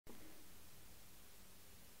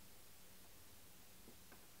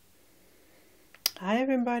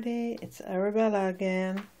everybody, it's Arabella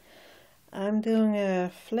again. I'm doing a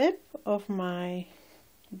flip of my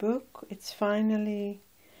book. It's finally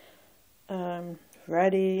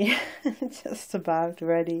ready, just about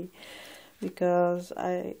ready, because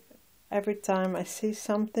every time I see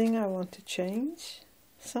something I want to change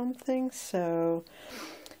something, so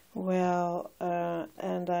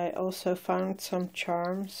and I also found some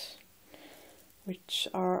charms which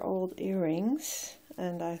are old earrings,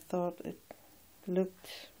 and I thought it looked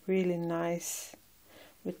really nice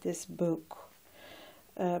with this book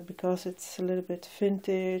because it's a little bit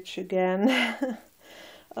vintage again. I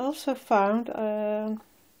also found a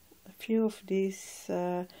few of these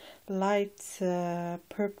light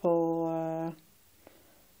purple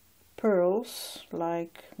pearls,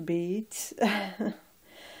 like beads.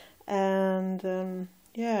 And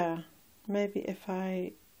yeah, maybe if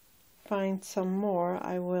I find some more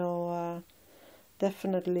I will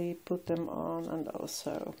definitely put them on, and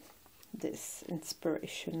also this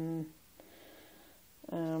inspiration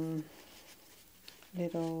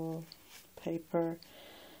little paper.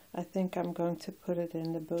 I think I'm going to put it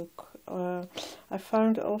in the book. I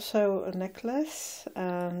found also a necklace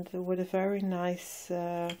and with a very nice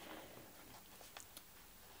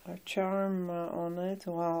charm on it.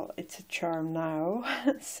 Well, it's a charm now.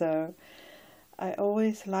 So I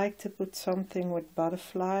always like to put something with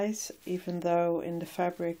butterflies, even though in the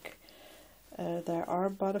fabric there are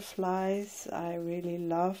butterflies. I really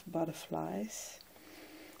love butterflies.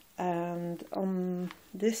 And on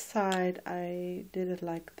this side I did it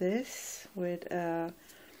like this, with a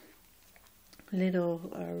little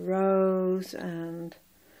rose and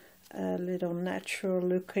a little natural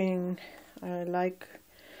looking. I like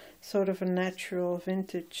sort of a natural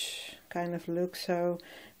vintage kind of look, so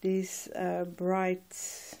these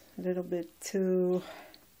bright, little bit too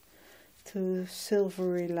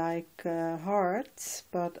silvery like hearts,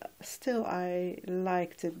 but still I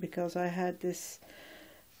liked it because I had this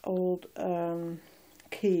old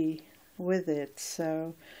key with it.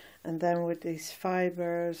 So, and then with these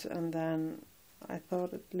fibers, and then I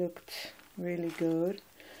thought it looked really good.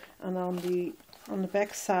 And on the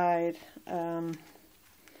back side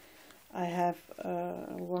I have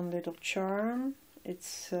one little charm.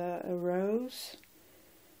 It's a rose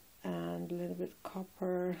and a little bit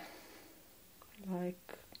copper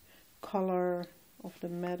like color of the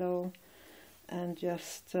metal, and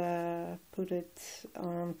just put it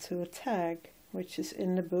onto a tag which is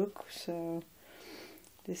in the book, so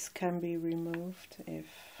this can be removed if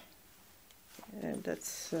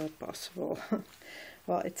that's possible.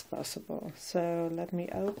 Well, it's possible. So let me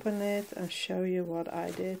open it and show you what I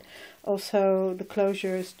did. Also, the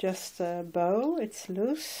closure is just a bow, it's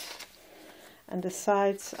loose, and the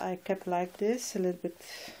sides I kept like this, a little bit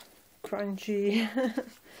crunchy.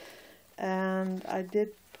 And I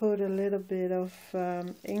did put a little bit of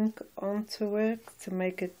ink onto it to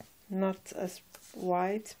make it not as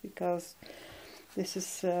white, because this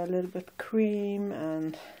is a little bit cream.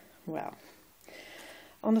 And well,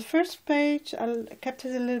 on the first page I kept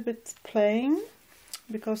it a little bit plain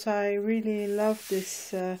because I really love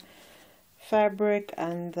this fabric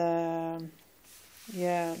and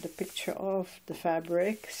yeah, the picture of the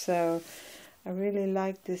fabric, so I really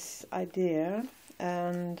like this idea.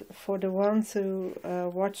 And for the ones who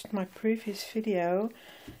watched my previous video,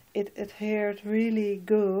 it adhered really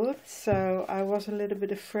good, so I was a little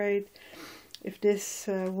bit afraid if this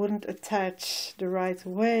wouldn't attach the right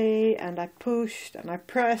way, and I pushed and I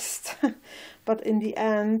pressed. But in the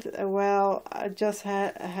end, well, I just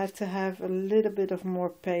had to have a little bit of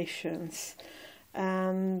more patience,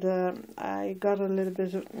 and I got a little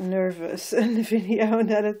bit nervous in the video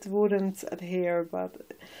that it wouldn't adhere, but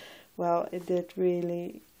well, it did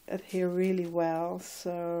really adhere really well,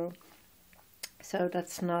 so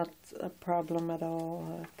that's not a problem at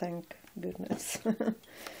all, thank goodness.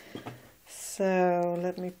 So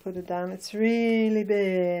let me put it down. It's really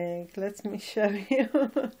big. Let me show you.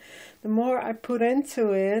 The more I put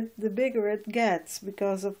into it, the bigger it gets,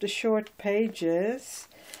 because of the short pages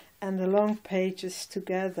and the long pages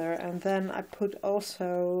together. And then I put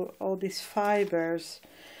also all these fibers,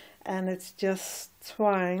 and it's just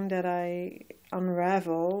twine that I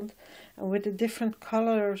unraveled. And with the different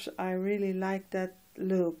colors, I really like that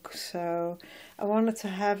look. So I wanted to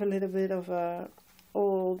have a little bit of a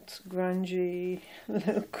old grungy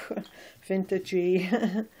look,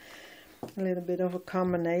 vintagey, a little bit of a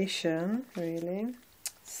combination, really.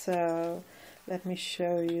 So let me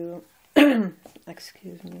show you.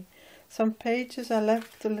 Excuse me. Some pages I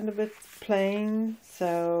left a little bit plain,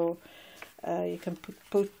 so you can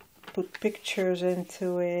put pictures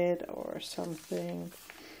into it or something.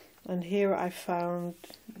 And here I found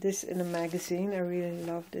this in a magazine. I really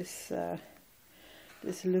love this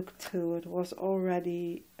this look too. It was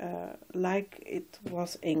already like it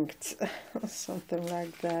was inked, something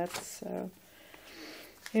like that. So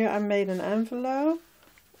here I made an envelope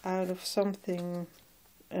out of something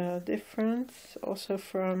different, also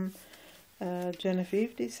from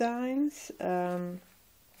Jenofevedesigns.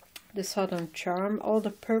 The Southern Charm. All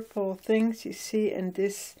the purple things you see in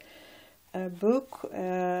this book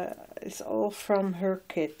is all from her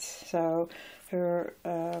kit. So her,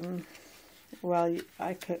 well,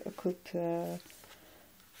 I could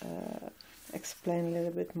explain a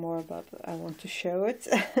little bit more, but I want to show it.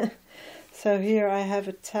 So here I have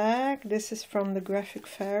a tag. This is from the Graphic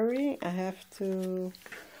Fairy. I have to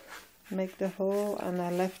make the hole, and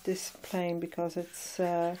I left this plain because it's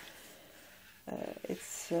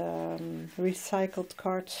recycled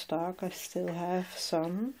cardstock. I still have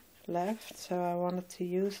some left, so I wanted to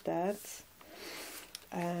use that.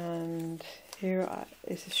 And here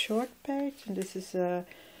is a short page, and this is a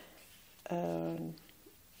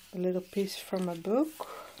little piece from a book,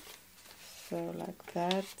 so like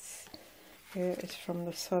that. Here is from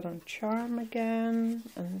the Southern Charm again,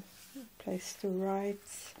 and a place to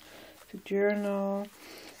write, to journal.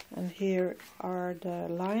 And here are the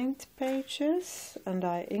lined pages, and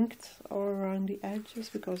I inked all around the edges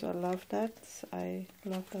because I love that. I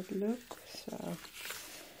love that look. So,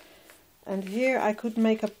 and here I could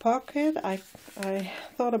make a pocket. I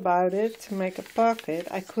thought about it to make a pocket.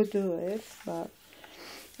 I could do it, but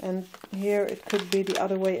and here it could be the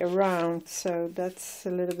other way around. So that's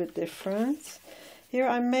a little bit different. Here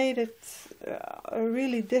I made it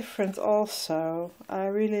really different also. I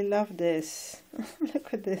really love this.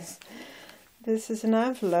 Look at this. This is an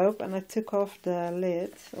envelope, and I took off the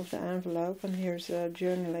lid of the envelope, and here's a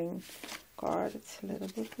journaling card. It's a little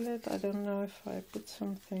booklet. I don't know if I put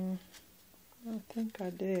something. I think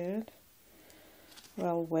I did.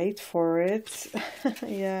 Well, wait for it.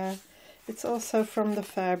 Yeah, it's also from the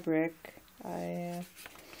fabric. I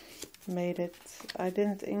made it. I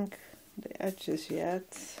didn't ink the edges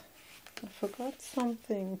yet. I forgot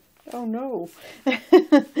something. Oh no.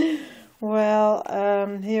 Well,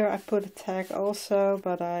 here I put a tag also,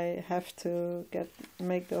 but I have to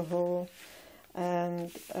make the hole.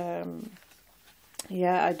 And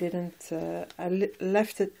yeah, I didn't. I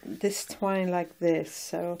left this twine like this.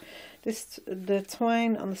 So the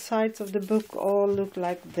twine on the sides of the book all look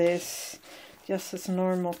like this, just as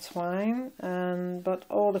normal twine, but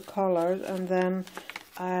all the colors. And then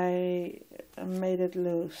I made it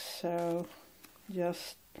loose, so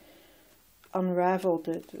just unraveled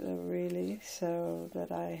it really, so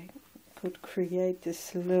that I could create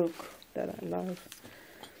this look that I love.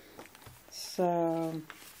 So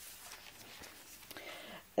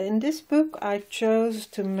in this book I chose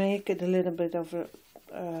to make it a little bit of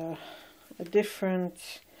a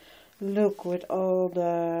different look, with all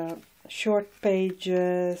the short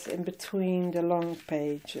pages in between the long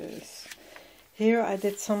pages. Here I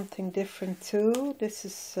did something different too. This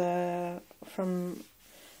is from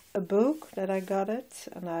a book that I got it,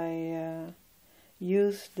 and I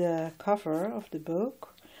used the cover of the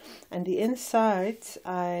book, and the inside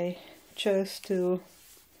I chose to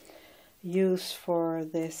use for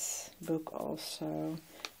this book also.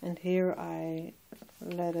 And here I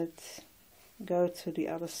let it go to the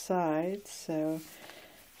other side, so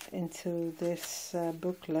into this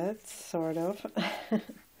booklet, sort of.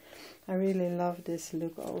 I really love this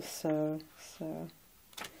look also. So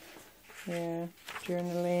yeah,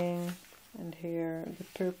 journaling, and here the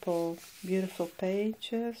purple beautiful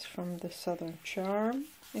pages from the Southern Charm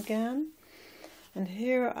again. And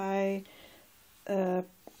here I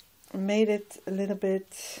made it a little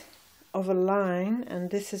bit of a line, and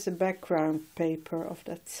this is a background paper of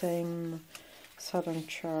that same Southern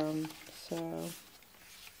Charm. So,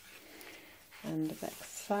 and the back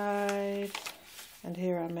side. And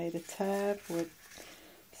here I made a tab with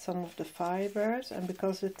some of the fibers, and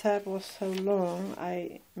because the tab was so long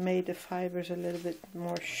I made the fibers a little bit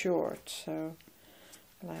more short, so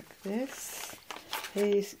like this.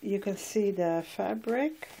 Here you can see the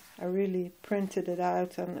fabric. I really printed it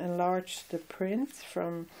out and enlarged the print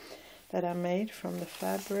that I made from the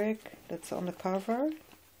fabric that's on the cover,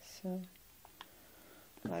 so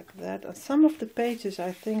like that. On some of the pages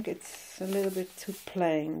I think it's a little bit too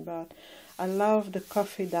plain, but I love the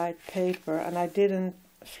coffee dyed paper, and I didn't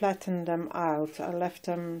flatten them out. I left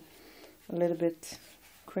them a little bit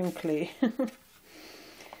crinkly.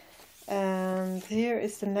 And here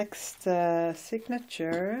is the next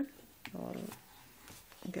signature. I'll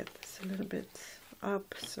get this a little bit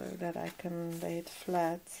up so that I can lay it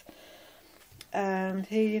flat. And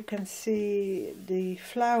here you can see the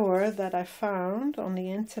flower that I found on the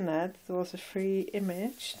internet. There was a free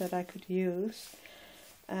image that I could use,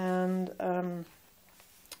 and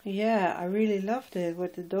yeah, I really loved it,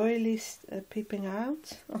 with the doilies peeping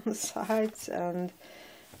out on the sides, and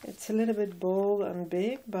it's a little bit bold and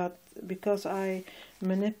big, but because I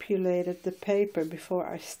manipulated the paper before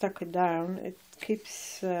I stuck it down, it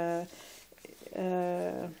keeps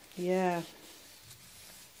yeah,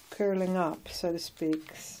 curling up, so to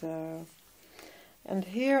speak. So, and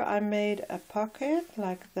here I made a pocket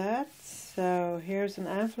like that. So here's an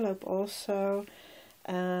envelope also,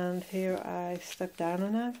 and here I stuck down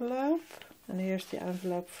an envelope, and here's the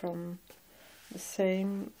envelope from the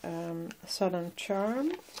same Southern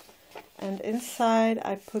Charm. And inside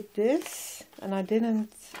I put this, and I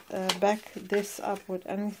didn't back this up with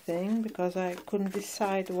anything because I couldn't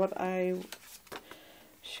decide what I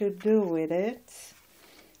should do with it.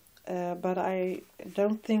 But I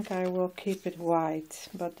don't think I will keep it white,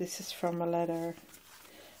 but this is from a letter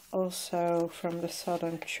also from the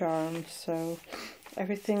Southern Charm. So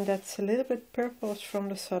everything that's a little bit purple is from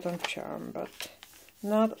the Southern Charm, but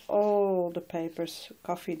not all the papers,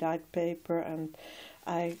 coffee dyed paper. And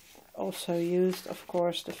I also used, of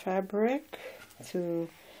course, the fabric to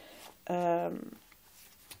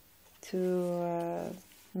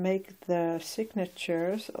make the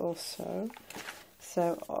signatures also.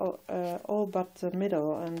 So all but the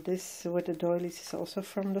middle, and this with the doilies is also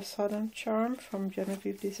from the Southern Charm, from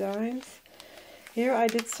Jenofevedesigns. Here I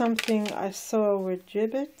did something I saw with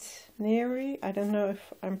Jibed Neary. I don't know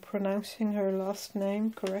if I'm pronouncing her last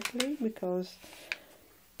name correctly, because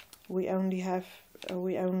we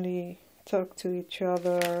only talk to each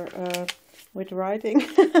other with writing.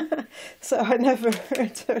 So I never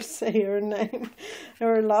heard her say her name,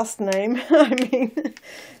 her last name, I mean.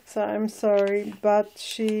 So I'm sorry, but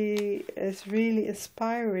she is really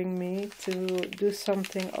inspiring me to do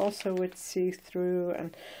something also with see-through,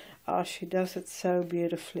 and she does it so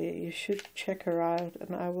beautifully. You should check her out,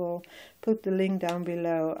 and I will put the link down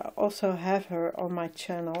below. I also have her on my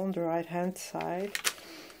channel on the right hand side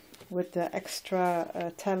with the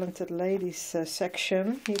extra talented ladies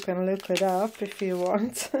section. You can look it up if you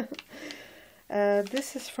want.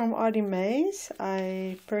 This is from ArtyMaze.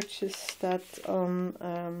 I purchased that on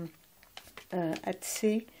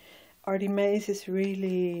Etsy. ArtyMaze is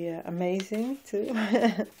really amazing too.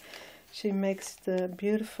 She makes the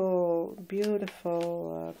beautiful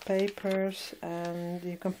papers, and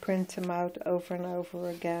you can print them out over and over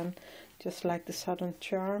again, just like the Southern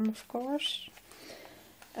Charm, of course.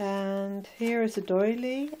 And here is a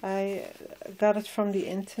doily. I got it from the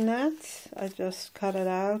internet. I just cut it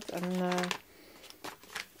out, and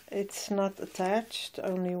it's not attached,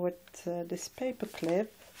 only with this paper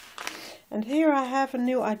clip. And here I have a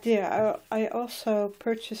new idea. I also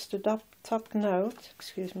purchased the TopNote,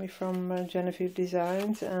 excuse me, from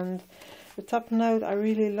Jenofevedesigns, and the TopNote, I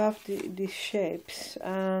really love these shapes.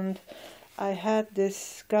 And I had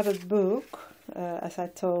this gutted book, as I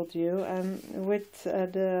told you, and with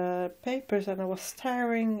the papers, and I was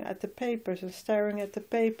staring at the papers and staring at the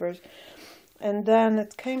papers. And then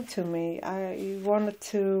it came to me, I wanted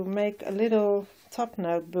to make a little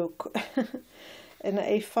TopNote book in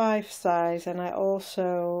an A5 size, and I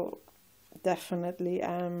also definitely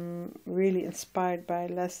am really inspired by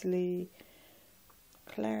Leslie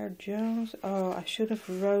Claire Jones. Oh, I should have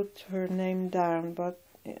wrote her name down, but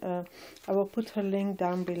I will put her link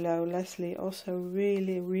down below. Leslie, also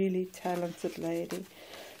really talented lady.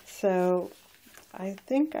 So I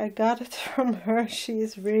think I got it from her. She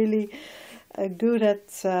is really good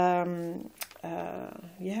at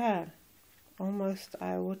yeah, almost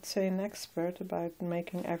I would say an expert about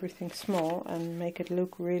making everything small and make it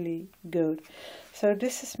look really good. So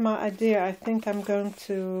this is my idea. I think I'm going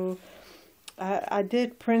to I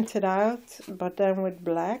did print it out, but then with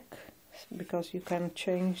black, because you can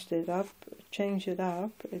change it up.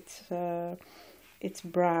 It's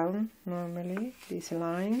brown normally, these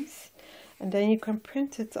lines, and then you can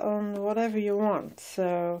print it on whatever you want.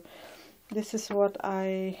 So this is what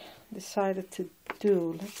I decided to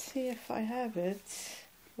do. Let's see if I have it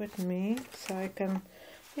with me, so I can,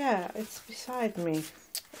 yeah, it's beside me.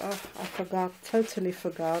 Oh, I totally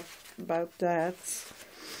forgot about that.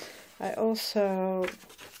 I also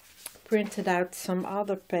printed out some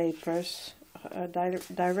other papers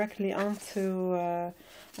directly onto,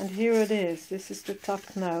 and here it is. This is the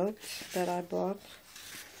TopNote that I bought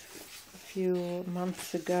a few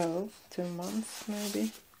months ago, 2 months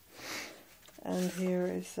maybe. And here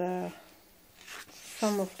is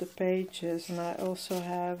some of the pages, and I also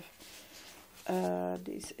have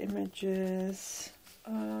these images.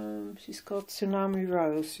 She's called Tsunami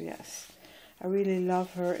Rose, yes. I really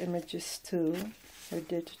love her images too, her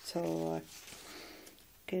digital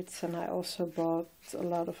kits, and I also bought a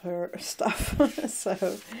lot of her stuff.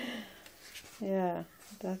 So yeah,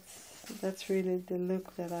 that's really the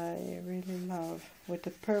look that I really love with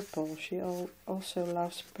the purple. She also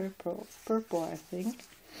loves purple, I think.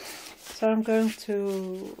 So I'm going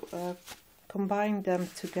to combine them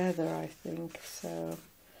together, I think. So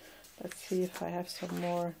let's see if I have some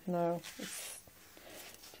more. No, it's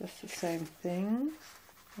just the same thing.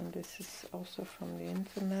 And this is also from the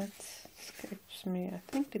internet. Escapes me. I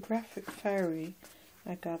think the Graphic Fairy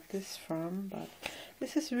I got this from, but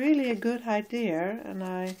this is really a good idea, and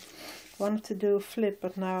I wanted to do a flip,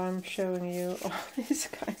 but now I'm showing you all these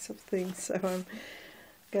kinds of things, so I'm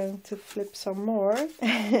going to flip some more.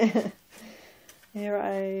 Here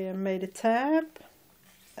I made a tab,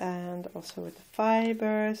 and also with the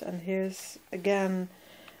fibers, and here's again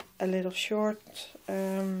a little short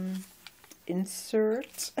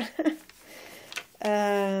insert.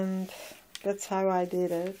 And that's how I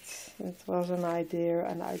did it. It was an idea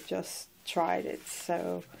and I just tried it.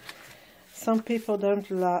 So some people don't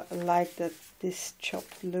like this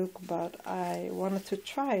chopped look, but I wanted to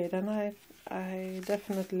try it, and I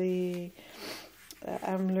definitely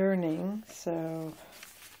am learning, so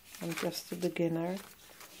I'm just a beginner.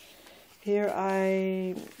 Here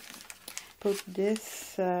I put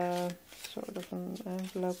this sort of an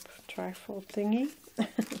envelope trifold thingy.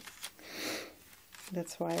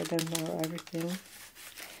 That's why I don't know everything.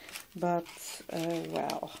 But,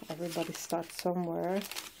 well, everybody starts somewhere,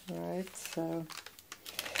 right? So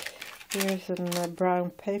here's a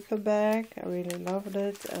brown paper bag. I really loved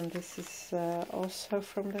it. And this is also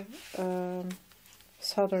from the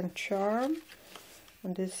Southern Charm.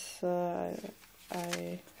 And this, I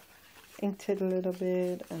inked it a little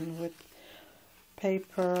bit and with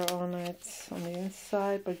paper on it on the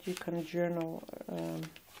inside, but you can journal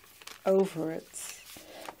over it.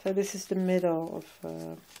 So this is the middle of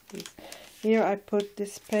these. Here I put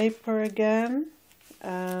this paper again,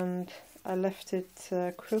 and I left it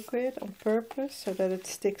crooked on purpose so that it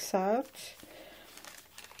sticks out.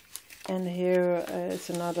 And here is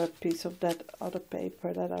another piece of that other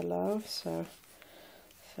paper that I love. So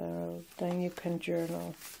then you can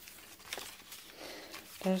journal.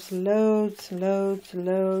 There's loads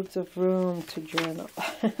of room to journal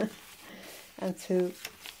and to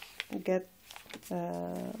get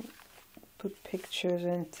put pictures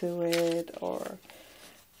into it, or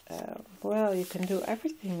well, you can do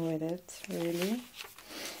everything with it, really.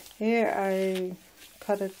 Here I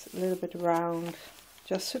cut it a little bit round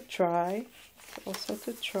just to try, also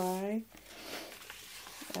to try.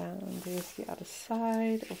 And here's the other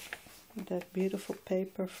side of that beautiful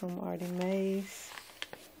paper from ArtyMaze.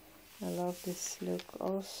 I love this look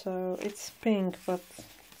also. It's pink, but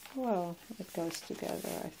well, it goes together,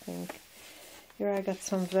 I think. Here I got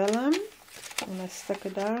some vellum and I stuck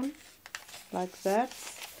it down like that,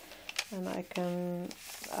 and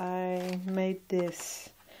I made this.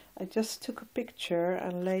 I just took a picture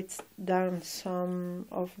and laid down some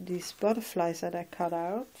of these butterflies that I cut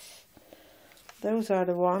out. Those are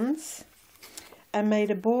the ones. I made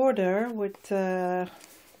a border with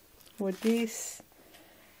these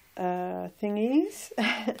thingies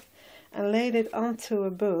and laid it onto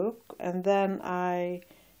a book, and then I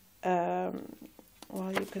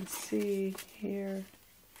well, you can see here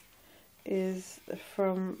is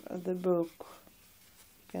from the book.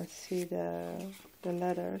 You can see the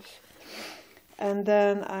letters. And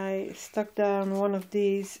then I stuck down one of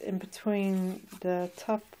these in between the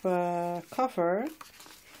top cover,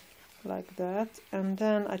 like that. And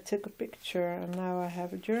then I took a picture, and now I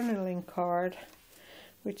have a journaling card,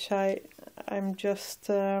 which I'm just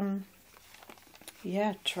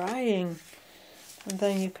yeah, trying. And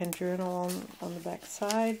then you can journal on the back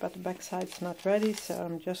side, but the back side's not ready, so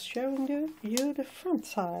I'm just showing you the front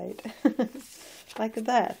side, like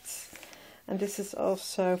that. And this is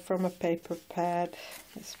also from a paper pad,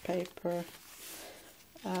 this paper.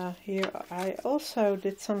 Here I also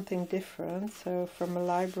did something different, so from a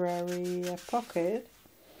library pocket,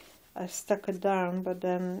 I stuck it down, but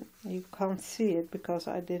then you can't see it because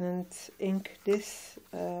I didn't ink this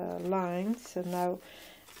line, so now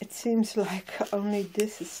it seems like only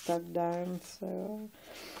this is stuck down, so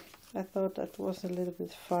I thought that was a little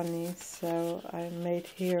bit funny, so I made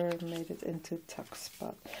it into tuck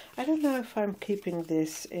spot. I don't know if I'm keeping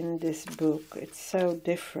this in this book, it's so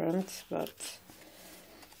different, but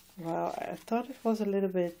well, I thought it was a little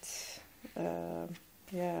bit,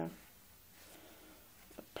 yeah,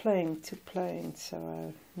 plain, so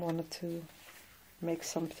I wanted to make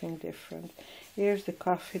something different. Here's the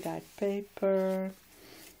coffee dyed paper,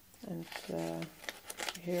 and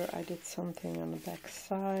here I did something on the back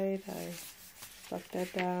side. I stuck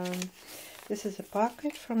that down. This is a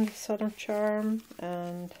pocket from the Southern Charm,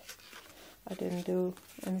 and I didn't do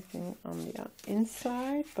anything on the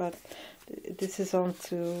inside, but this is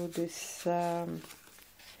onto this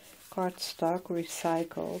cardstock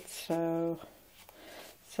recycled, so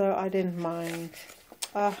I didn't mind.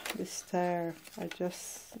 This tear, I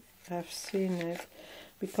just have seen it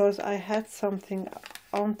because I had something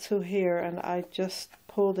onto here and I just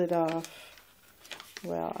pulled it off.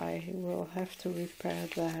 Well, I will have to repair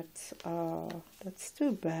that. Oh, that's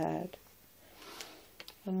too bad.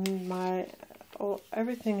 And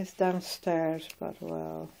everything is downstairs, but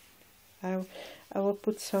well, I will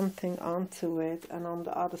put something onto it, and on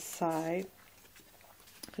the other side,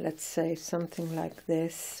 let's say something like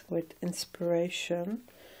this with inspiration,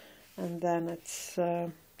 and then it's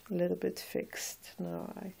a little bit fixed.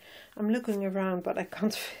 Now I'm looking around, but I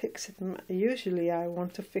can't fix it. Usually I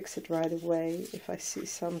want to fix it right away if I see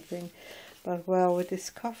something, but well, with this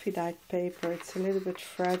coffee dyed paper it's a little bit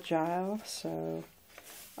fragile, so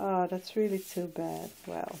that's really too bad.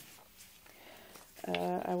 Well,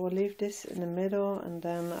 I will leave this in the middle and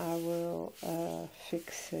then I will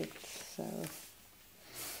fix it. So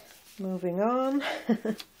moving on.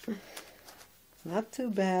 Not too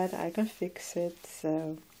bad, I can fix it.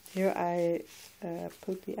 So here I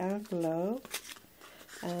put the envelope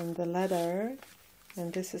and the letter,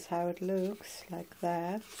 and this is how it looks, like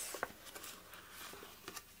that,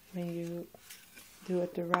 when you do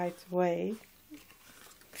it the right way.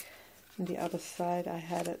 On the other side I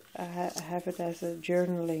have it as a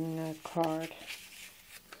journaling card.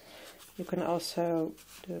 You can also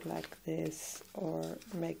do it like this, or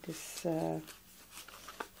make this a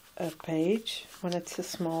page when it's a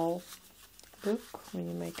small book, when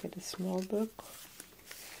you make it a small book.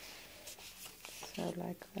 So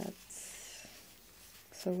like that.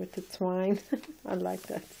 So with the twine, I like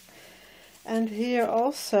that. And here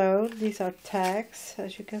also, these are tags,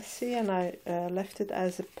 as you can see, and I left it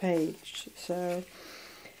as a page. So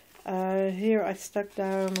here I stuck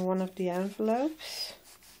down one of the envelopes,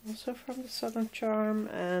 also from the Southern Charm,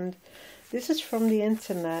 and this is from the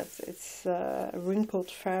internet. It's wrinkled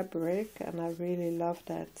fabric, and I really love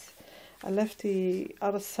that. I left the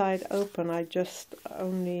other side open. I just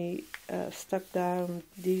only stuck down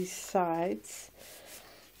these sides.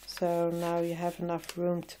 So now you have enough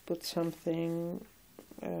room to put something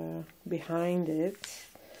behind it.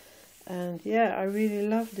 And yeah, I really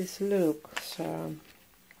love this look. So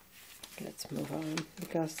let's move on,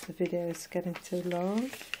 because the video is getting too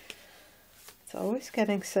long. It's always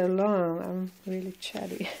getting so long. I'm really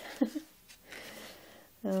chatty.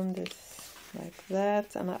 And this like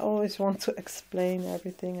that. And I always want to explain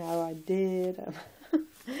everything, how I did. And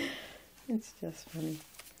it's just funny.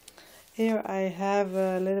 Here I have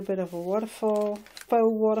a little bit of a waterfall,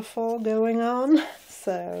 faux waterfall going on,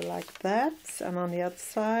 so like that. And on the other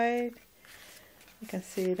side, you can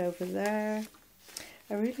see it over there.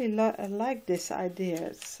 I really like this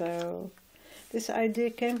idea. So this idea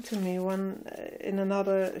came to me in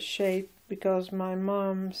another shape, because my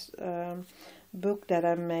mom's book that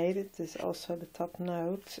I made, it is also the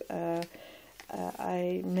TopNote.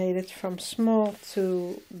 I made it from small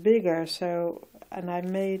to bigger, so. And I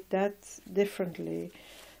made that differently,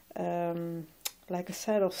 like a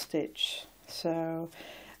saddle stitch. So,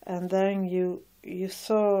 and then you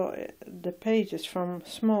saw the pages from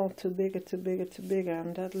small to bigger to bigger to bigger,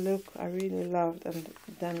 and that look I really loved. And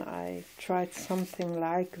then I tried something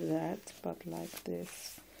like that, but like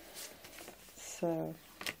this. So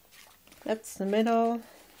that's the middle,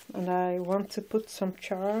 and I want to put some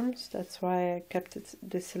charms. That's why I kept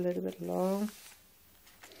this a little bit long.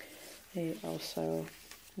 Here also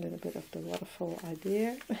a little bit of the waterfall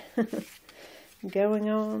idea going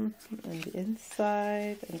on the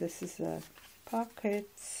inside, and this is a pocket,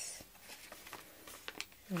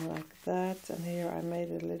 and like that. And here I made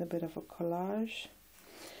a little bit of a collage.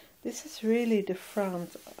 This is really the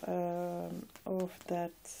front of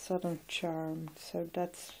that Southern Charm, so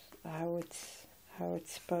that's how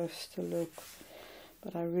it's supposed to look.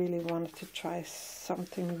 But I really wanted to try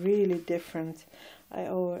something really different. I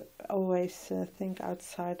always think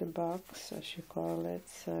outside the box, as you call it.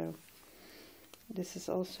 So this is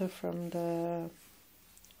also from the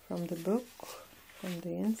book, from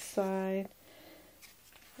the inside.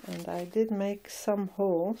 And I did make some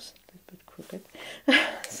holes, a little bit crooked.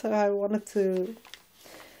 So I wanted to.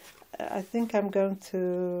 I think I'm going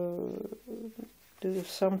to do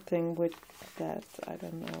something with that. I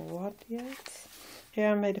don't know what yet. Here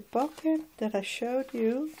I made a pocket that I showed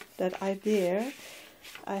you, that idea.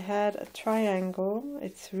 I had a triangle,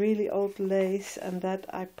 it's really old lace, and that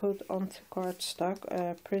I put onto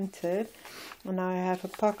cardstock, printed. And now I have a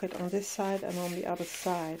pocket on this side and on the other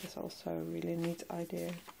side. It's also a really neat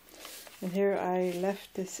idea. And here I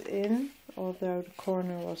left this in, although the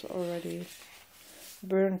corner was already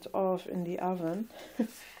burnt off in the oven.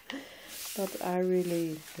 But I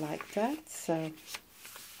really like that. So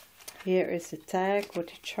here is the tag with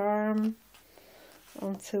the charm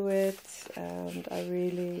onto it, and I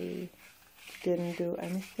really didn't do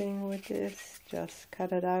anything with this, just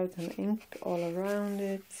cut it out and ink all around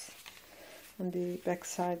it, and the back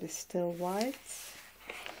side is still white.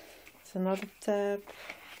 It's another tab,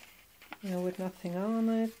 with nothing on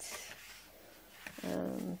it,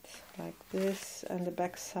 and like this, and the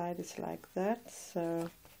back side is like that. So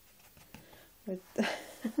with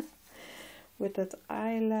with that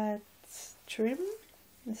eyelet trim,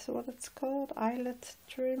 this is what it's called, eyelet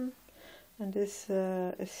trim, and this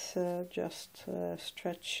is just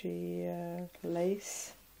stretchy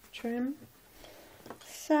lace trim.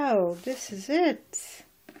 So this is it.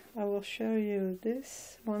 I will show you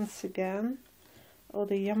this once again, all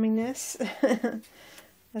the yumminess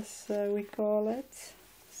as we call it.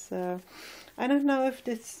 So I don't know if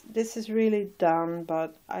this is really done,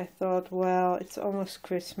 but I thought, well, it's almost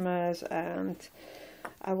Christmas and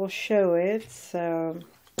I will show it. So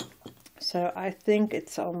I think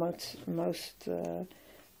it's almost done,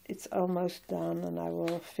 and I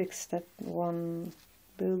will fix that one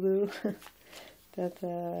boo-boo that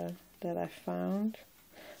I found.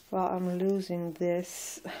 Well, I'm losing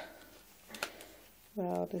this.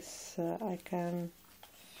 Well, this I can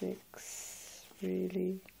fix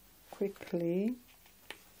really quickly.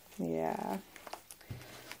 Yeah,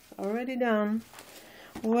 already done.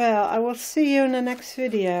 Well, I will see you in the next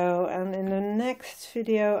video, and in the next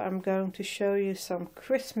video I'm going to show you some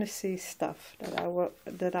Christmassy stuff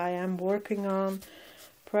that I am working on,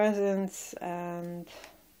 presents, and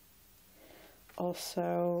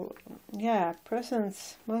also, yeah,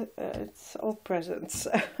 presents. It's all presents.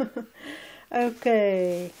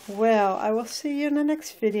 Okay, well, I will see you in the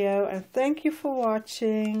next video, and thank you for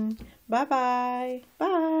watching. Bye bye.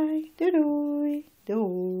 Bye. Doei.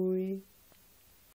 Doei.